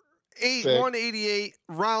 188,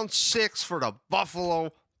 round 6 for the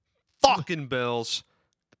Buffalo fucking Bills.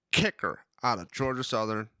 Kicker. out of Georgia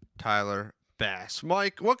Southern, Tyler Bass.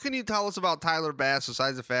 Mike, what can you tell us about Tyler Bass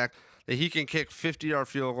besides the fact that he can kick 50-yard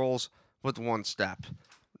field goals with one step,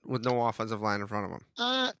 with no offensive line in front of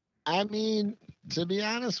him? I mean, to be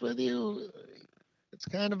honest with you, it's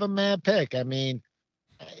kind of a mad pick. I mean,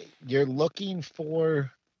 you're looking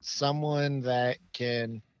for someone that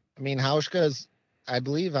can. I mean, Hauschka's, I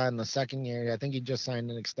believe, on the second year. I think he just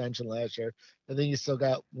signed an extension last year. I think he's still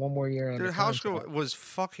got one more year on Dude, the Hauschka contract. was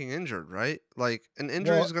fucking injured, right? Like, an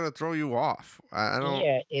injury Well, is going to throw you off. I don't.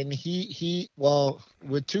 yeah, and well,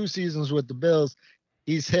 with 2 seasons with the Bills,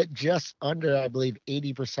 he's hit just under, I believe,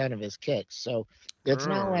 80% of his kicks. So it's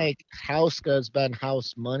not Grr. like Hauska's been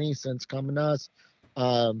house money since coming to us.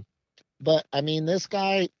 Um, but I mean, this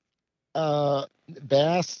guy,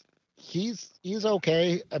 Bass, he's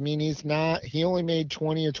okay. I mean, he's not. He only made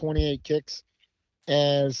 20 or 28 kicks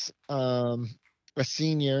as a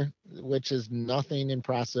senior, which is nothing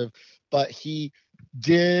impressive. But he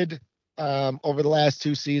did over the last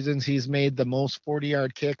 2 seasons. He's made the most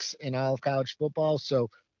 40-yard kicks in all of college football. So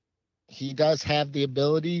he does have the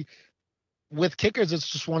ability. With kickers, it's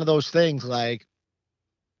just one of those things. Like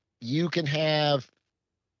you can have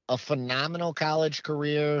a phenomenal college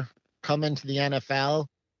career, come into the NFL.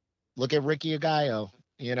 Look at Ricky Agallo.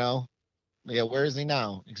 You know, yeah, where is he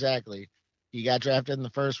now? Exactly. He got drafted in the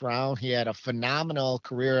first round. He had a phenomenal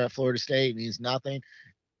career at Florida State, and he's nothing.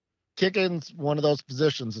 Kicking's one of those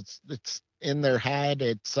positions. It's in their head.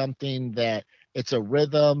 It's something that it's a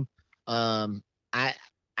rhythm. Um, I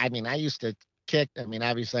I mean, I used to kick. I mean,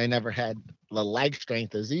 obviously, I never had the leg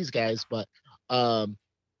strength as these guys, but um,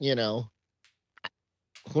 you know,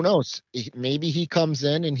 who knows? Maybe he comes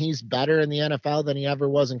in and he's better in the NFL than he ever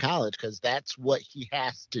was in college because that's what he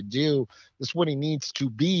has to do. That's what he needs to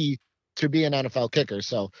be an NFL kicker.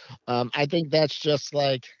 So I think that's just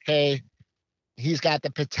like, hey, he's got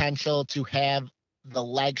the potential to have the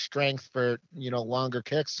leg strength for longer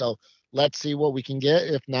kicks. So let's see what we can get.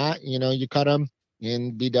 If not, you cut him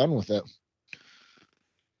and be done with it.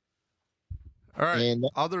 All right. And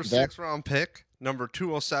Other that sixth-round pick, number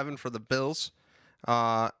 207 for the Bills,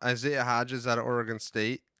 Isaiah Hodges out of Oregon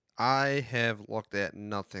State. I have looked at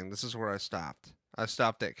nothing. This is where I stopped. I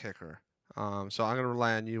stopped at kicker. So I'm going to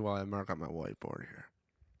rely on you while I mark up my whiteboard here.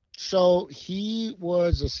 so he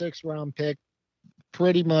was a 6th round pick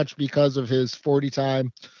pretty much because of his 40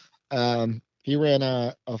 time. He ran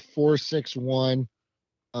a 4.61.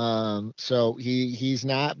 So he's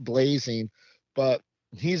not blazing, but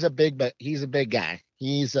he's a big guy.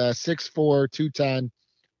 He's 6'4", 210.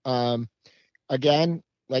 Um, Again,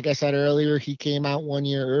 like I said earlier, he came out 1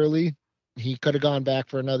 year early. He could have gone back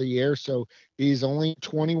for another year, so he's only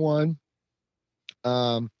 21.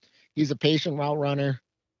 Um, he's a patient route runner.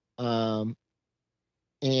 Um,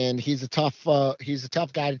 and he's a tough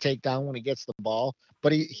guy to take down when he gets the ball,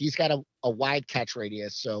 but he's got a wide catch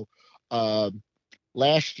radius. So um,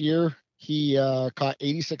 last year he caught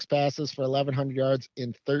 86 passes for 1,100 yards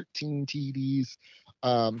in 13 TDs.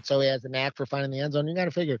 So he has a knack for finding the end zone. You got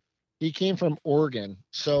to figure he came from Oregon.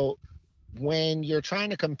 So when you're trying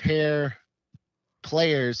to compare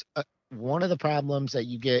players, one of the problems that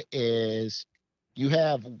you get is you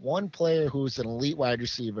have one player who's an elite wide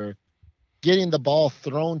receiver getting the ball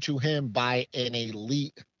thrown to him by an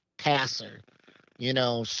elite passer.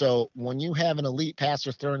 So when you have an elite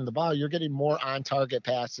passer throwing the ball, you're getting more on target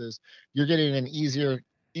passes. You're getting an easier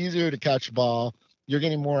to catch ball. You're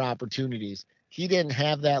getting more opportunities. He didn't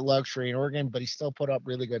have that luxury in Oregon, but he still put up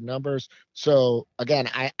really good numbers. So again,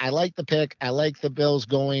 I like the pick. I like the Bills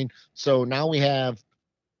going. So now we have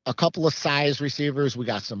a couple of size receivers. We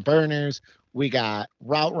got some burners. We got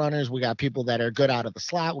route runners. We got people that are good out of the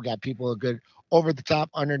slot. We got people who are good over the top,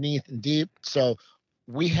 underneath, and deep. So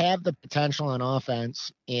we have the potential on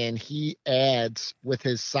offense, and he adds with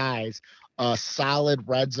his size a solid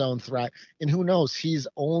red zone threat. And who knows? He's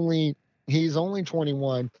only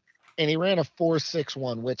 21, and he ran a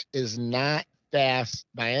 4.61, which is not fast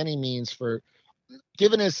by any means for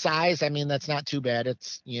given his size. I mean, that's not too bad. But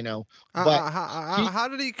he How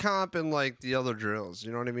did he comp in like the other drills?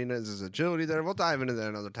 You know what I mean? Is his agility there? We'll dive into that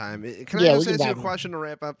another time. Can I yeah, we just can ask you a dive in. question to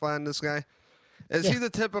wrap up on this guy? Is Yeah. he the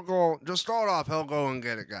typical just start off, he'll go and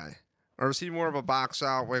get it guy, or is he more of a box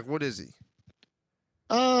out? Like, what is he?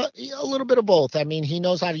 A little bit of both. I mean, he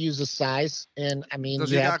knows how to use his size, and I mean,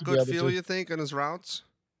 Does you he have got to be good able feel? to. You think in his routes?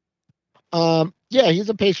 Yeah, he's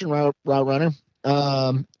a patient route runner.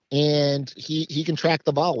 And he can track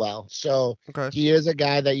the ball well. So Okay. he is a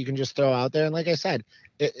guy that you can just throw out there. And like I said,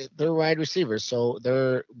 they're wide receivers, so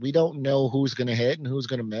we don't know who's going to hit and who's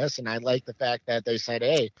going to miss. And I like the fact that they said,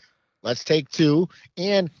 hey, let's take two.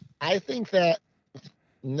 And I think that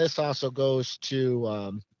and this also goes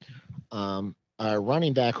to our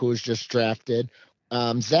running back who was just drafted.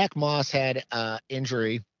 Zach Moss had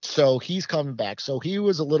injury, so he's coming back. So he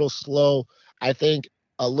was a little slow. I think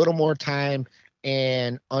a little more time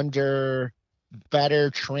and under better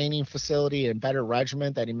training facility and better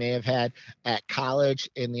regimen that he may have had at college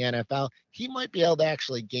in the NFL, he might be able to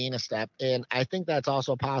actually gain a step. And I think that's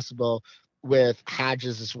also possible with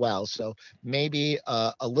Hodges as well. So maybe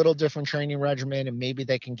a little different training regimen, and maybe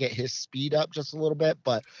they can get his speed up just a little bit.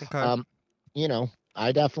 But Okay. um,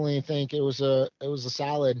 I definitely think it was a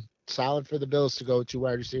solid for the Bills to go 2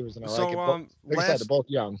 wide receivers, and I like So it. But like I said, they're last both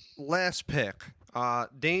young. last pick,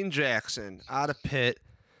 Dane Jackson out of Pitt,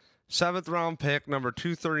 7th round pick, number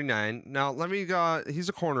 239. Now let me go. He's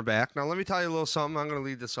a cornerback. Now let me tell you a little something. I'm gonna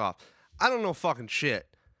lead this off. I don't know fucking shit,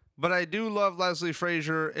 but I do love Leslie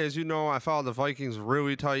Frazier. As you know, I followed the Vikings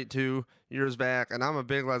really tight 2 years back, and I'm a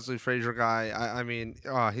big Leslie Frazier guy. I mean,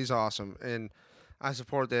 he's awesome, and I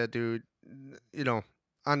support that dude. You know,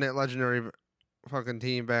 on that legendary fucking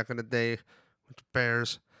team back in the day with the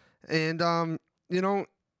Bears. And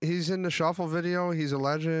he's in the shuffle video. He's a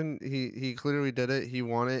legend. He clearly did it. He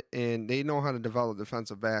won it, and they know how to develop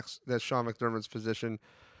defensive backs. That's Sean McDermott's position,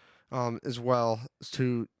 as well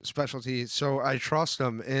to specialty. So I trust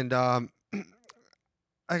him, and I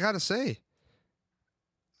gotta say,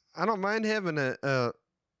 I don't mind having a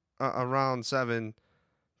round 7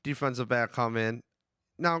 defensive back come in.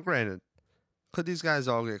 Now, granted, could these guys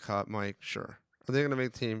all get cut, Mike? Sure. Are they gonna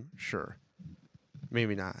make the team? Sure.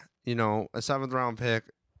 Maybe not. A 7th round pick,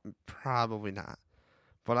 probably not.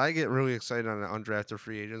 But I get really excited on the undrafted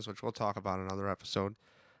free agents, which we'll talk about in another episode.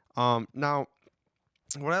 Now,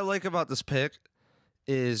 what I like about this pick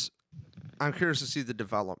is I'm curious to see the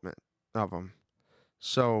development of them.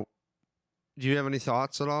 So, do you have any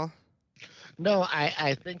thoughts at all? No,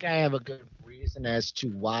 I think I have a good reason as to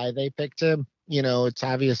why they picked him. It's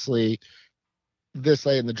obviously this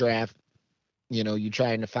late in the draft. You're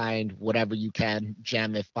trying to find whatever you can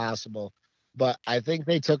gem if possible. But I think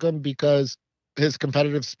they took him because his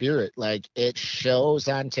competitive spirit, like it shows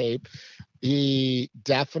on tape. He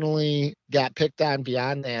definitely got picked on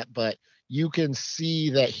beyond that, but you can see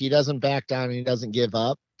that he doesn't back down and he doesn't give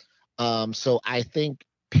up. So I think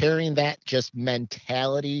pairing that just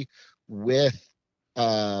mentality with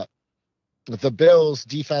uh, the Bills'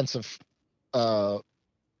 defensive uh,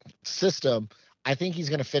 system, I think he's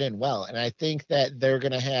going to fit in well. And I think that they're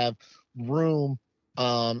going to have room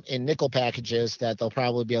in nickel packages that they'll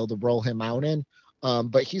probably be able to roll him out in.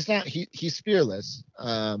 But he's not, he's fearless.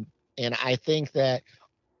 And I think that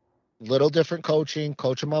little different coaching,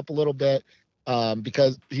 coach him up a little bit,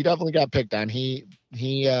 because he definitely got picked on. He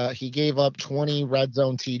gave up 20 red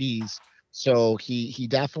zone TDs, so he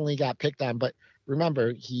definitely got picked on. But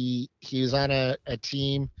remember, he was on a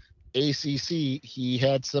team ACC. He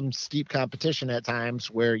had some steep competition at times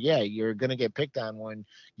where you're gonna get picked on when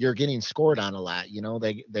you're getting scored on a lot.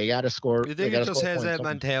 They got to score. You They think got it to just score has points. that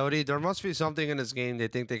mentality? There must be something in this game they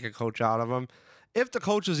think they could coach out of him, if the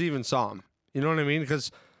coaches even saw him. You know what I mean? Because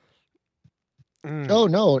Oh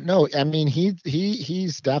no. I mean,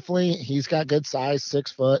 he's got good size,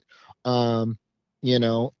 6 foot. Um, you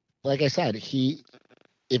know, like I said,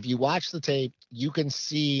 if you watch the tape, you can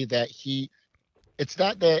see that it's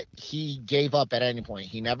not that he gave up at any point.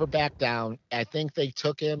 He never backed down. I think they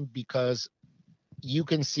took him because you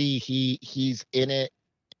can see he's in it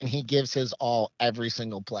and he gives his all every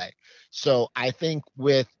single play. So I think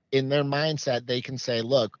in their mindset, they can say,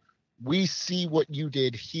 look, we see what you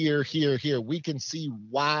did here, here, here. We can see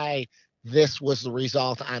why this was the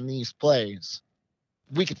result on these plays.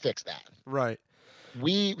 We could fix that. right.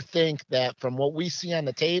 We think that from what we see on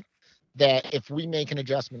the tape, that if we make an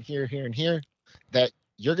adjustment here, here, and here, that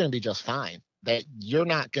you're going to be just fine. That you're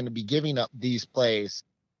not going to be giving up these plays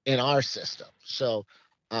in our system. So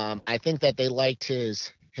I think that they liked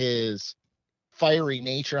his fiery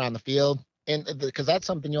nature on the field, and because that's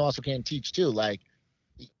something you also can teach too. Like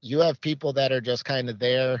you have people that are just kind of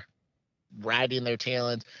there riding their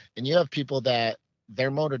talent, and you have people that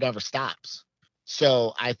their motor never stops.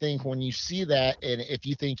 So I think when you see that, and if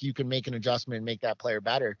you think you can make an adjustment and make that player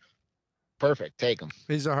better, perfect, take them.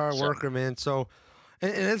 He's a hard So worker, man. So,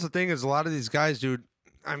 and that's the thing is, a lot of these guys, dude.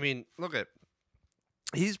 I mean, look at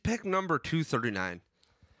he's picked number 239,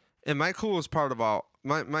 and my coolest part about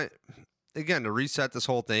my again to reset this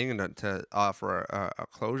whole thing and to offer a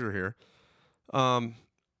closure here.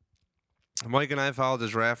 Mike and I followed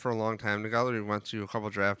this draft for a long time together. We went to a couple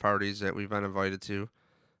draft parties that we've been invited to.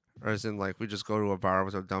 Or as in, like, we just go to a bar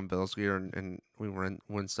with our dumb Bills gear and we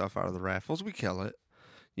win stuff out of the raffles. We kill it.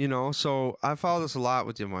 So I follow this a lot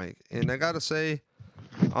with you, Mike. And I got to say,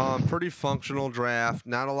 Pretty functional draft.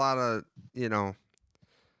 Not a lot of,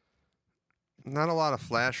 not a lot of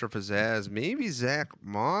flash or pizzazz. Maybe Zach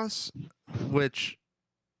Moss, which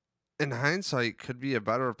in hindsight could be a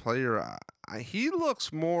better player. He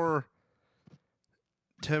looks more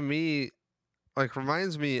to me like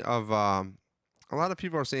reminds me of a lot of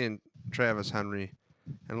people are saying Travis Henry,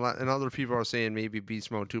 and other people are saying maybe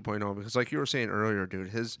Beast Mode 2.0 because like you were saying earlier, dude,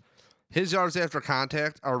 his yards after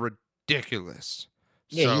contact are ridiculous.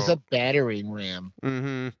 Yeah, he's a So, battering ram.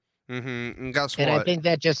 And guess And I what? think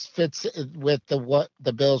that just fits with what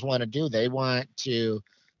the Bills want to do. They want to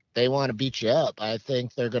beat you up. I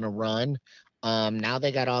think they're going to run. Now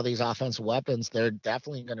they got all these offensive weapons. They're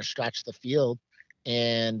definitely going to stretch the field.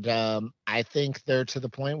 And I think they're to the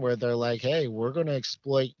point where they're like, hey, we're going to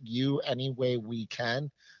exploit you any way we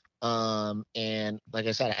can. And like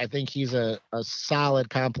I said, I think he's a solid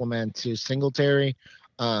complement to Singletary,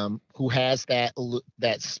 who has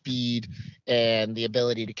that speed and the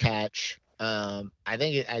ability to catch. I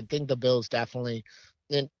think the Bills definitely,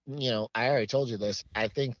 and I already told you this. I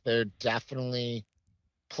think they're definitely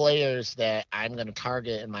players that I'm going to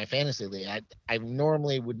target in my fantasy league. I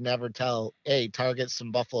normally would never tell, hey, target some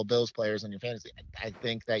Buffalo Bills players in your fantasy. I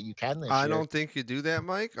think that you can this I year. don't think you do that,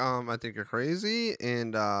 Mike. I think you're crazy,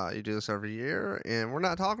 and you do this every year, and we're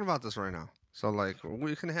not talking about this right now. So, like,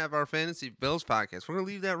 we can have our fantasy Bills podcast. We're gonna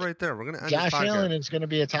leave that right there. We're gonna end this Josh podcast. Allen is going to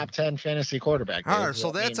be a top 10 fantasy quarterback. All Dave. right, so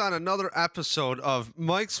I that's mean, on another episode of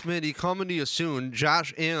Mike Smitty coming to you soon.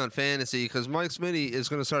 Josh Allen fantasy, because Mike Smitty is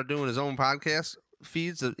gonna start doing his own podcast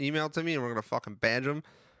feeds that email to me, and we're gonna fucking badge him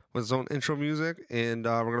with his own intro music, and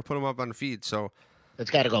we're gonna put him up on the feed. So. it's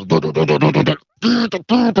got to go.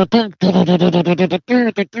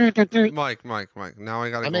 Mike. Now I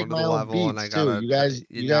gotta I go make into my the own level, and I beats too. gotta.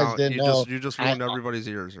 You guys didn't know. You just I ruined everybody's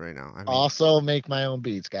ears right now. I mean, also make my own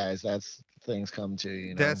beats, guys. That's things come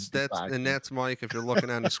to that's Mike. If you're looking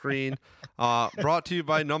on the screen, brought to you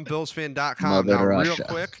by NumbBillsFan.com. Mother Now, real Russia.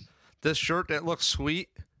 quick, this shirt that looks sweet.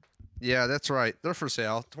 Yeah, that's right. They're for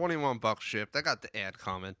sale. $21 shipped. I got the ad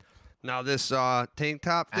coming. Now this tank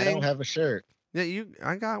top thing. I don't have a shirt. Yeah,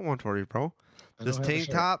 I got one for you, bro. This tank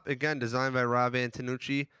top, again, designed by Rob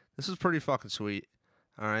Antonucci. This is pretty fucking sweet.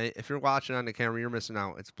 All right. If you're watching on the camera, you're missing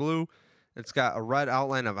out. It's blue. It's got a red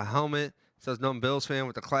outline of a helmet. It says Numb Bills fan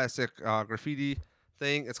with the classic graffiti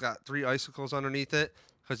thing. It's got 3 icicles underneath it.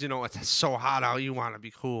 Because, it's so hot out, you want to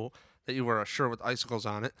be cool that you wear a shirt with icicles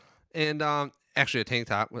on it. And actually a tank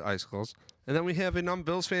top with icicles. And then we have a Numb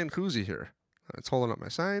Bills fan koozie here. It's holding up my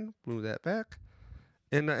sign. Move that back.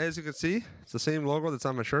 And as you can see, it's the same logo that's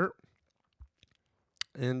on my shirt.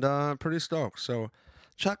 And pretty stoked. So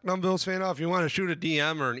check Numbills Fan out if you want to shoot a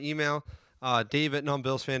DM or an email. Dave at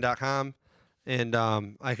numbillsfan.com. And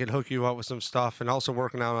I can hook you up with some stuff. And also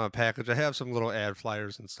working out on a package. I have some little ad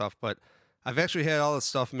flyers and stuff. But I've actually had all this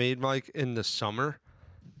stuff made, Mike, in the summer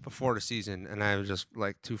before the season. And I was just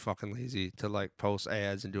like too fucking lazy to like post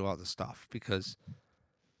ads and do all this stuff. Because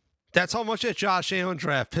that's how much that Josh Allen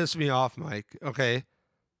draft pissed me off, Mike. Okay.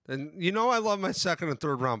 And I love my second and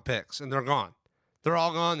third round picks. And they're gone. They're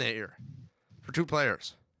all gone that year for 2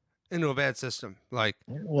 players into a bad system.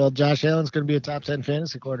 Well, Josh Allen's going to be a top 10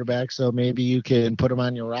 fantasy quarterback, so maybe you can put him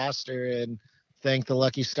on your roster and thank the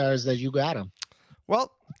lucky stars that you got him.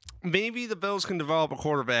 Well, maybe the Bills can develop a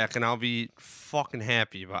quarterback and I'll be fucking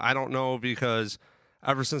happy, but I don't know because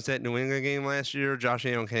ever since that New England game last year, Josh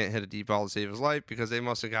Allen can't hit a deep ball to save his life because they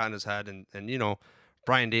must have gotten his head and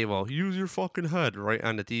Brian Daboll, use your fucking head right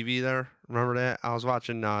on the TV there. Remember that? I was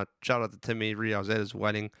watching, shout out to Tim Avery. I was at his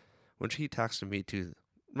wedding, which he texted me too.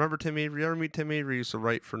 Remember Tim Avery? You ever meet Tim Avery? He used to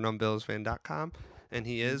write for numbillsfan.com, and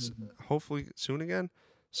he is hopefully soon again.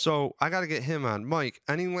 So I got to get him on. Mike,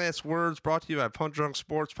 any last words? Brought to you by Punch Drunk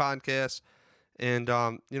Sports Podcast. And,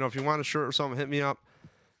 if you want a shirt or something, hit me up.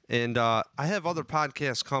 And I have other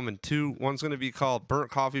podcasts coming too. One's going to be called Burnt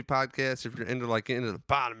Coffee Podcast if you're into getting to the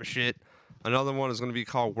bottom of shit. Another one is going to be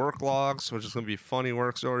called Work Logs, which is going to be funny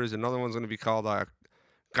work stories. Another one's going to be called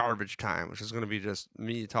Garbage Time, which is going to be just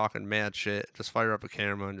me talking mad shit. Just fire up a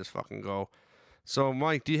camera and just fucking go. So,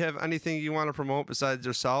 Mike, do you have anything you want to promote besides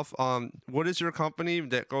yourself? What is your company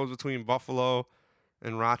that goes between Buffalo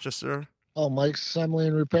and Rochester? Oh, Mike's Assembly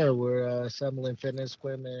and Repair. We're assembling fitness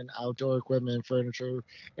equipment, outdoor equipment, furniture,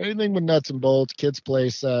 anything with nuts and bolts, kids' play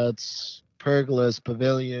sets, pergolas,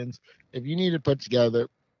 pavilions. If you need it put together,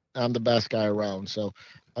 I'm the best guy around. So,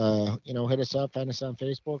 hit us up, find us on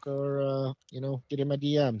Facebook, or get in my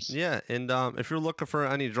DMs. Yeah, and if you're looking for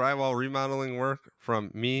any drywall remodeling work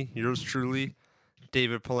from me, yours truly,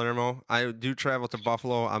 David Palermo. I do travel to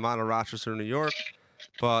Buffalo. I'm out of Rochester, New York.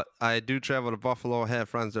 But I do travel to Buffalo. Have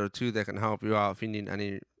friends there too that can help you out if you need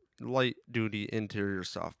any light duty interior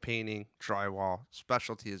stuff, painting, drywall.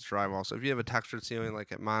 Specialty is drywall. So if you have a textured ceiling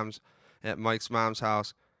like at Mike's mom's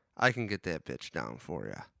house, I can get that bitch down for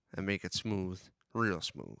you and make it smooth, real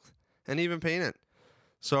smooth, and even paint it.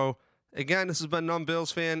 So again, this has been Numb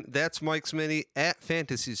Bills Fan. That's Mike Smitty at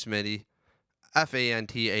Fantasy Smitty,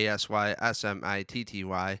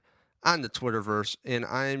 FANTASYSMITTY on the Twitterverse. And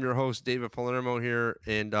I am your host, David Palermo here.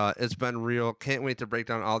 And it's been real. Can't wait to break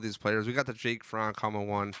down all these players. We got the Jake Frankhama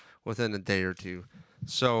one within a day or two.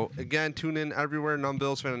 So again, tune in everywhere. Numb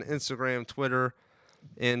Bills Fan on Instagram, Twitter,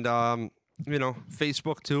 and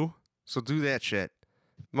Facebook too. So do that shit.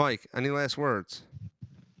 Mike, any last words?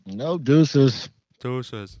 No deuces.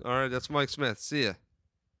 Deuces. All right, that's Mike Smith. See ya.